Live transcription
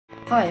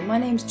Hi, my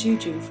name's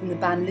Juju from the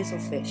band Little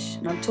Fish,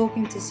 and I'm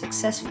talking to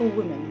successful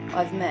women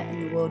I've met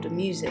in the world of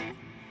music.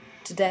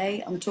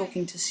 Today, I'm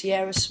talking to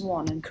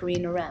Swan and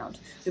Carina,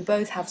 who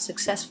both have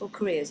successful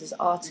careers as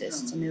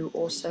artists and who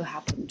also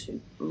happen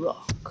to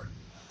rock.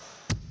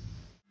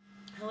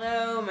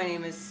 Hello, my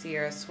name is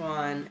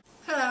Swan.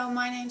 Hello,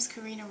 my name's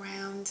Carina.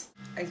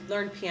 I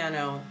learned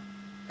piano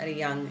at a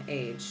young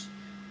age,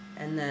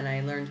 and then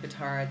I learned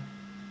guitar.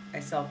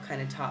 I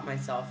kind of taught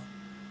myself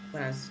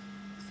when I was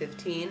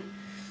 15,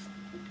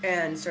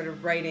 and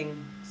started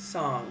writing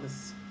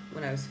songs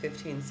when I was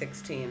 15,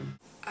 16.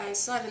 I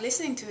started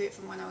listening to it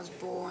from when I was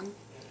born.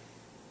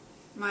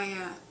 My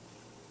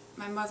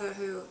mother,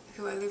 who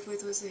I lived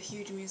with, was a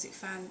huge music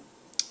fan,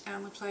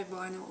 and would play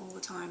vinyl all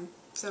the time,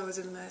 so I was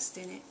immersed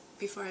in it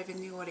before I even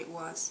knew what it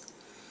was.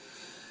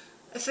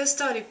 I first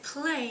started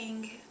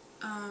playing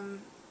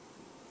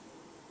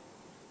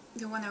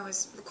when I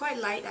was quite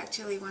late,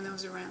 actually, when I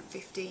was around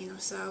 15 or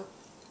so.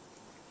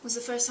 It was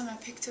the first time I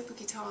picked up a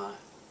guitar,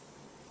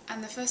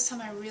 and the first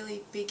time I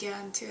really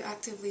began to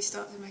actively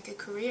start to make a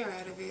career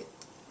out of it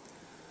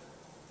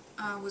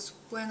was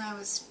when I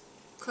was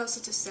closer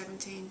to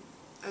 17.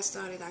 I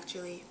started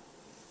actually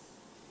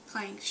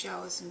playing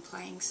shows and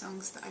playing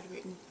songs that I'd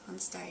written on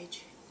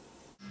stage.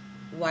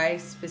 Why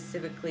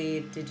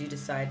specifically did you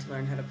decide to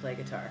learn how to play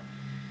guitar?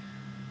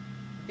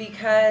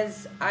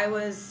 Because I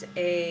was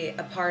a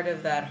part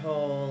of that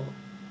whole,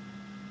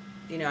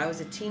 I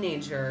was a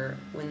teenager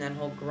when that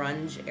whole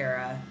grunge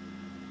era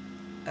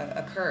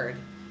occurred.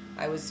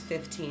 I was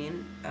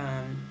 15,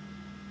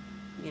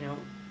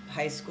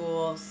 high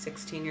school,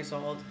 16 years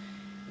old,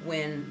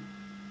 when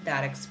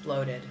that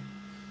exploded.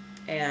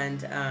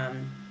 And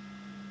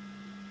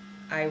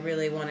I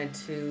really wanted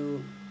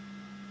to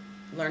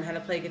learn how to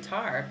play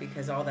guitar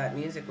because all that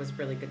music was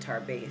really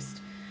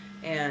guitar-based.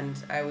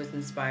 And I was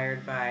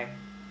inspired by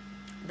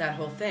that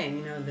whole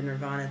thing, the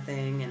Nirvana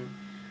thing,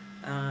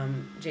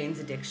 and Jane's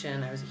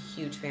Addiction. I was a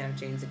huge fan of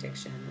Jane's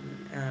Addiction.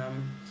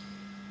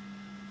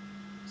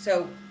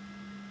 So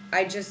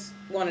I just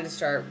wanted to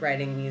start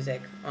writing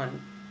music on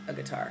a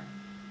guitar.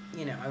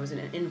 I was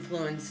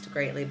influenced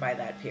greatly by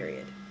that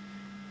period.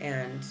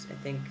 And I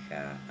think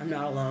I'm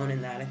not alone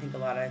in that. I think a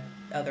lot of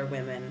other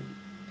women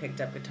picked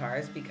up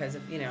guitars because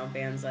of,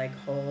 bands like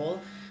Hole.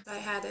 I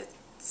had a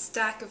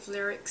stack of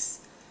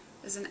lyrics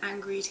as an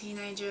angry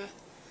teenager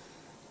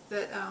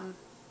that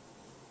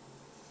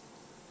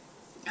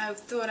I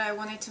thought I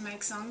wanted to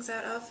make songs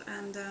out of,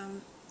 and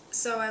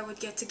so I would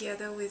get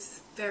together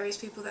with various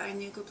people that I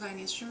knew could play an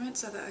instrument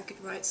so that I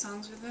could write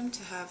songs with them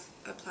to have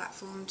a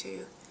platform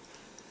to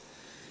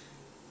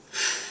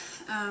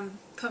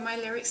put my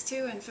lyrics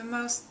to. And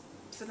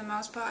for the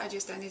most part, I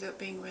just ended up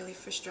being really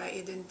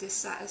frustrated and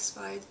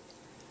dissatisfied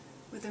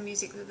with the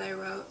music that they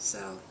wrote,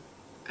 so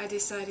I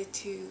decided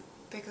to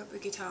pick up the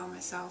guitar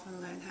myself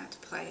and learn how to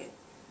play it.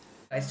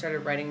 I started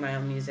writing my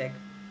own music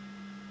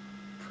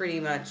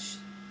pretty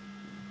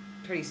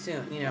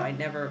soon.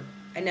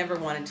 I never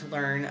wanted to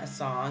learn a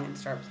song and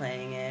start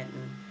playing it,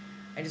 and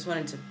I just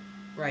wanted to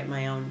write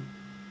my own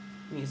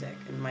music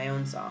and my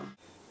own song.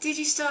 Did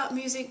you start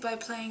music by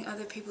playing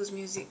other people's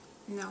music?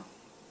 No.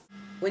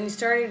 When you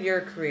started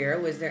your career,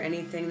 was there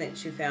anything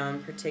that you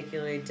found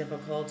particularly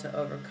difficult to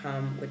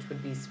overcome, which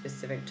would be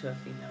specific to a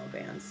female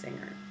band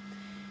singer?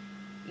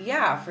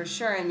 Yeah, for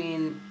sure.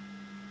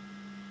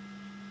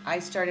 I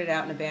started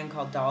out in a band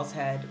called Doll's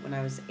Head when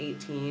I was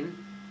 18,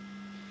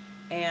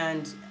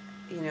 and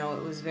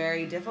it was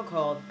very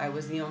difficult. I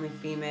was the only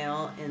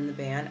female in the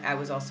band. I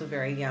was also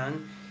very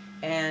young,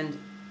 and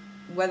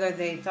whether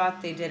they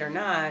thought they did or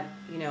not,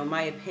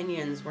 my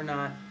opinions were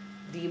not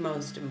the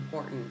most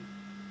important,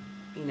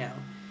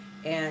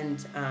 and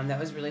that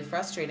was really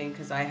frustrating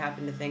because I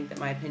happened to think that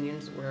my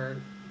opinions were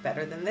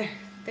better than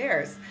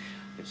theirs,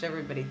 which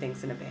everybody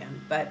thinks in a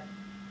band. But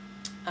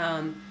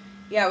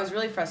yeah, it was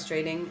really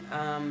frustrating,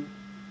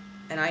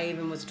 and I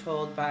even was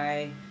told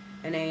by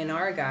an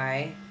A&R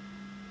guy,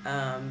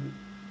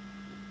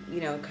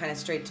 kind of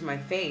straight to my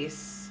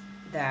face,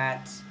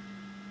 that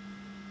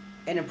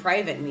in a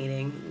private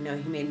meeting,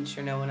 he made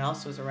sure no one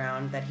else was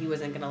around, that he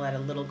wasn't going to let a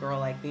little girl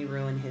like me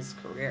ruin his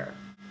career.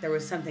 There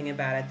was something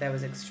about it that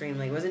was it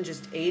wasn't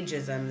just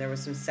ageism, there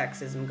was some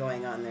sexism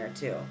going on there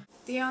too.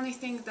 The only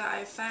thing that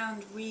I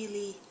found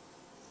really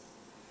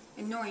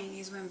annoying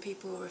is when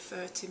people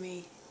refer to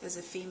me as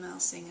a female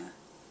singer.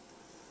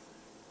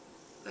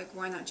 Like,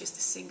 why not just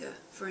a singer?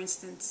 For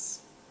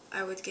instance,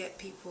 I would get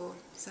people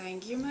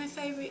saying, "You're my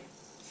favorite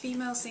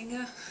female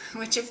singer,"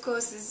 which of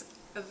course is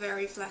a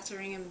very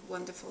flattering and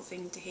wonderful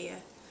thing to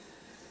hear.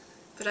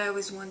 But I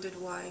always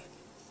wondered why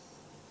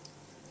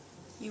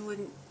you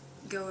wouldn't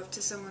go up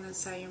to someone and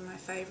say, "You're my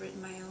favorite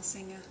male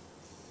singer."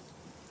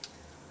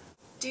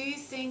 Do you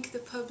think the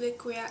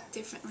public react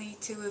differently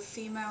to a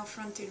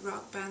female-fronted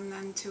rock band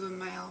than to a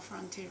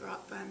male-fronted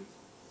rock band?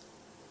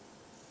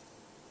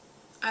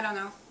 I don't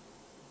know.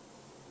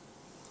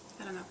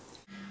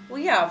 Well,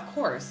 yeah, of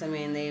course.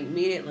 They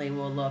immediately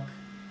will look.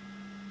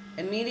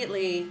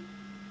 Immediately,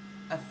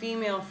 a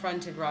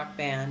female-fronted rock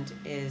band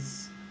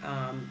is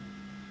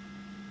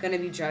going to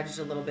be judged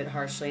a little bit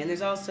harshly. And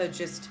there's also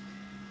just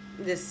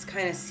this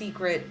kind of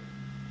secret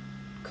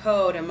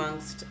code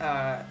amongst,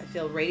 I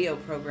feel, radio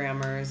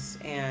programmers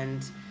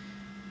and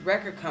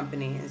record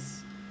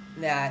companies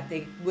that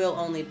they will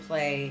only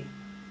play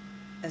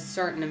a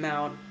certain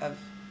amount of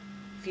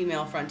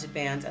female-fronted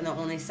bands, and they'll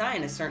only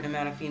sign a certain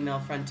amount of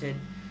female-fronted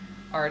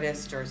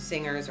artists or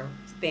singers or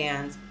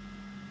bands.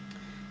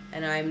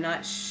 And I'm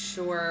not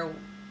sure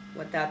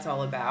what that's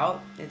all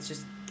about. It's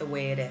just the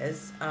way it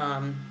is.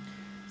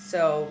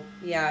 So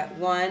yeah,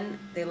 one,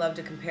 they love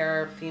to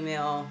compare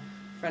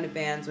female-fronted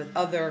bands with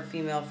other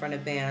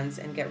female-fronted bands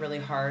and get really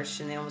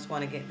harsh, and they almost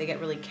want to they get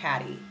really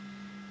catty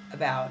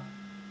about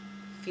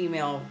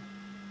female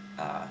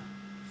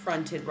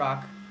fronted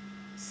rock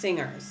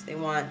singers. They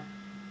want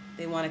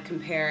to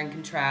compare and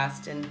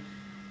contrast and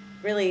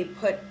really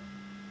put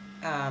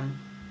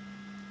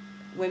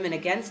women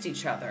against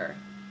each other,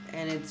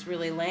 and it's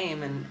really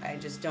lame, and I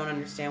just don't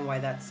understand why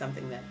that's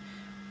something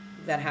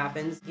that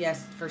happens.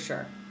 Yes, for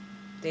sure,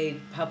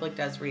 public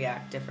does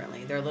react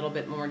differently. They're a little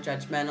bit more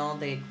judgmental,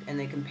 and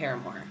they compare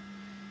more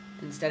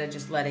instead of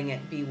just letting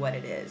it be what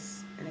it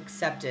is and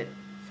accept it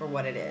for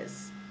what it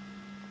is.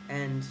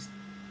 And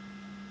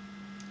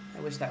I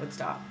wish that would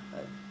stop,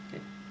 but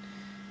it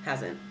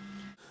hasn't.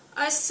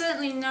 I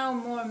certainly know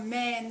more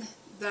men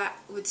that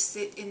would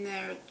sit in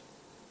their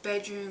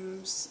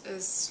bedrooms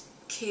as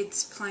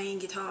kids playing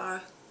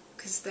guitar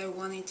because they're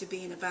wanting to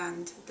be in a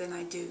band than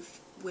I do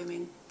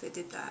women that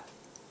did that.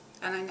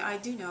 And I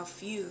do know a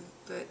few,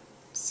 but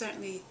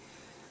certainly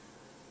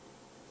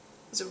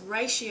as a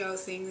ratio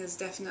thing, there's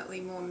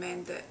definitely more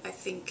men that I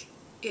think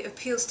it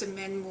appeals to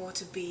men more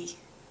to be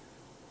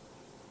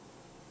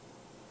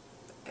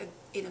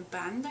in a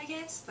band, I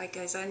guess. Like,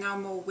 as I know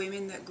more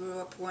women that grew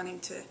up wanting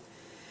to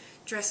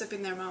dress up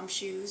in their mom's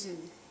shoes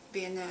and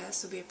be a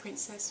nurse or be a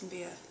princess and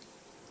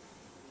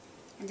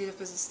ended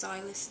up as a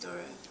stylist or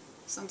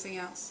something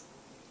else.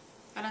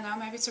 I don't know,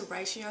 maybe it's a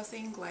ratio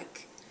thing,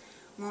 like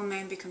more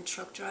men become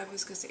truck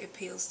drivers because it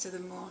appeals to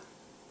them more.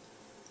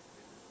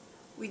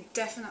 We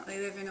definitely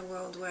live in a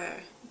world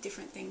where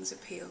different things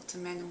appeal to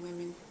men and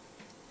women.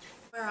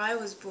 Where I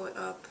was brought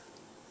up,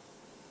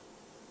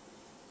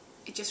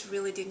 it just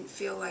really didn't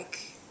feel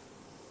like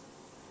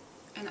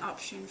an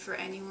option for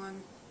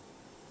anyone,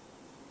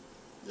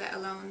 let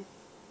alone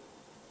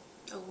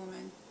a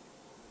woman.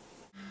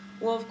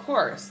 Well, of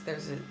course,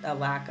 there's a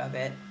lack of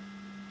it.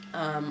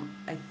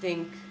 I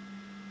think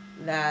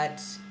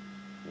that,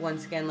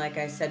 once again, like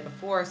I said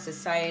before,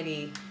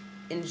 society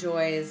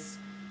enjoys,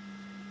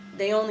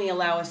 they only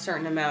allow a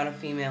certain amount of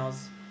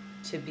females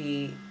to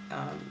be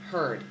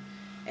heard.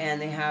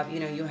 And they have,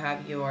 you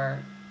have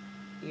your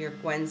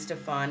Gwen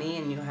Stefani,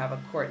 and you have a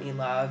Courtney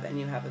Love, and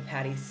you have a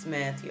Patti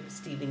Smith, you have a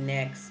Stevie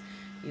Nicks,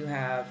 you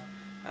have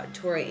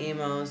Tori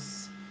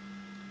Amos,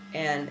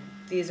 and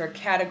these are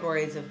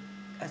categories of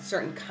a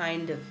certain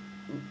kind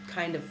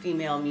of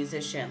female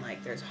musician.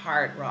 Like, there's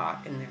hard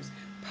rock, and there's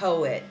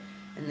poet,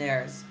 and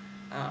there's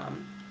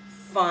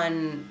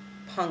fun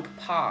punk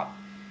pop,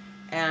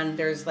 and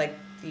there's like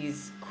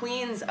these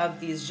queens of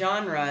these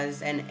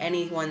genres, and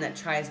anyone that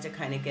tries to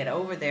kind of get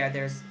over there,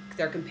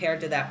 they're compared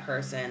to that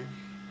person,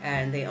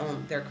 and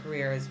their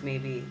careers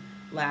maybe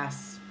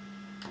lasts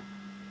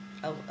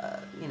a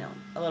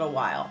little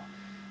while.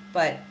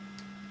 But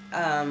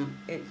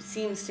it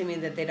seems to me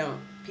that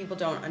people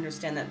don't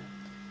understand that,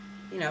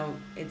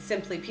 it's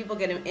simply people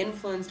get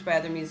influenced by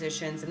other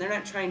musicians, and they're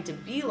not trying to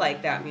be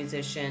like that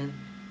musician.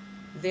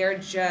 They're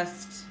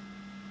just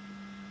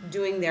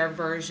doing their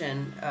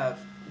version of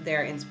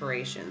their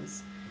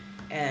inspirations.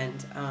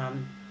 And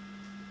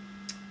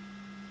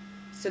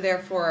so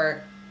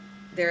therefore,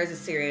 there is a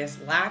serious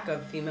lack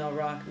of female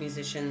rock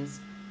musicians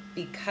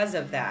because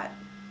of that.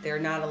 They're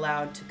not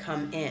allowed to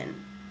come in.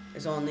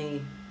 There's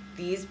only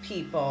these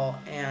people,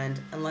 and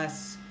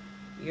unless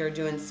you're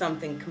doing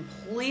something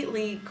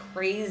completely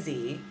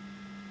crazy,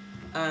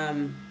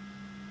 then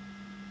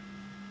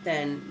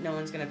no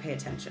one's going to pay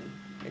attention.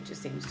 It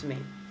just seems to me.